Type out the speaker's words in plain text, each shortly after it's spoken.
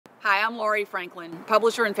Hi, I'm Lori Franklin,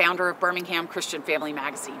 publisher and founder of Birmingham Christian Family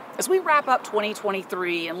magazine. As we wrap up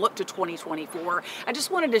 2023 and look to 2024, I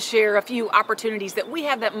just wanted to share a few opportunities that we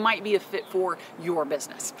have that might be a fit for your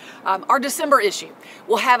business. Our December issue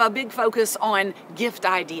will have a big focus on gift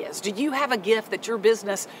ideas. Do you have a gift that your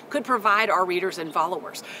business could provide our readers and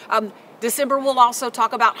followers? December will also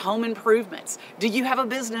talk about home improvements. Do you have a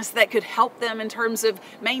business that could help them in terms of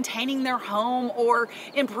maintaining their home or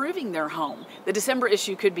improving their home? The December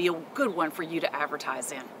issue could be a good one for you to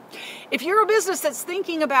advertise in. If you're a business that's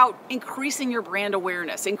thinking about increasing your brand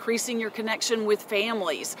awareness, increasing your connection with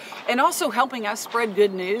families, and also helping us spread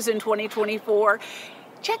good news in 2024,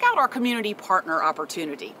 check out our community partner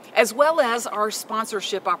opportunity, as well as our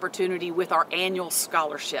sponsorship opportunity with our annual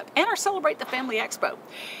scholarship and our Celebrate the Family Expo.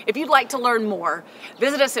 If you'd like to learn more,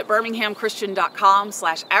 visit us at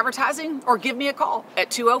birminghamchristian.com/advertising or give me a call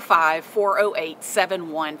at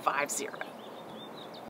 205-408-7150.